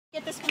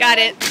Get this Got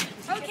it.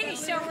 Okay,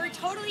 so we're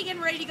totally getting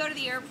ready to go to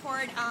the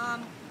airport.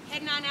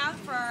 Heading on out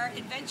for our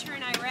adventure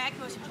in Iraq,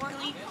 most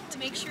importantly, to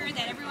make sure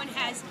that everyone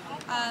has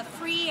a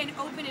free and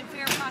open and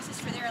fair process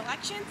for their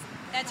elections.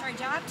 That's our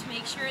job, to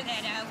make sure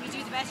that we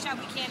do the best job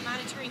we can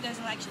monitoring those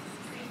elections.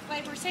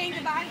 But we're saying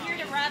goodbye here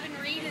to Robin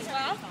Reed as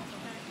well,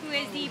 who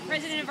is the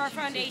president of our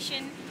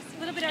foundation. A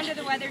little bit under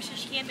the weather, so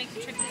she can't make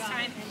the trip this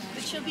time,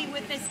 but she'll be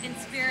with us in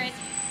spirit.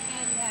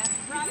 And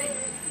Robin,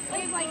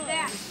 wave like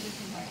that.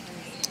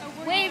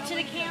 Wave to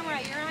the camera.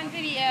 You're on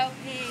video.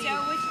 Hey. So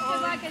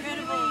good luck.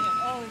 Incredible.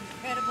 Oh,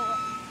 incredible.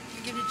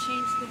 You're going to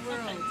change the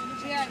world.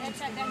 Yeah,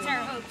 that's our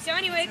hope. So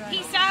anyway,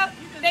 peace out.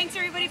 Thanks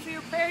everybody for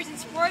your prayers and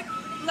support.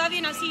 Love you,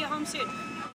 and I'll see you home soon.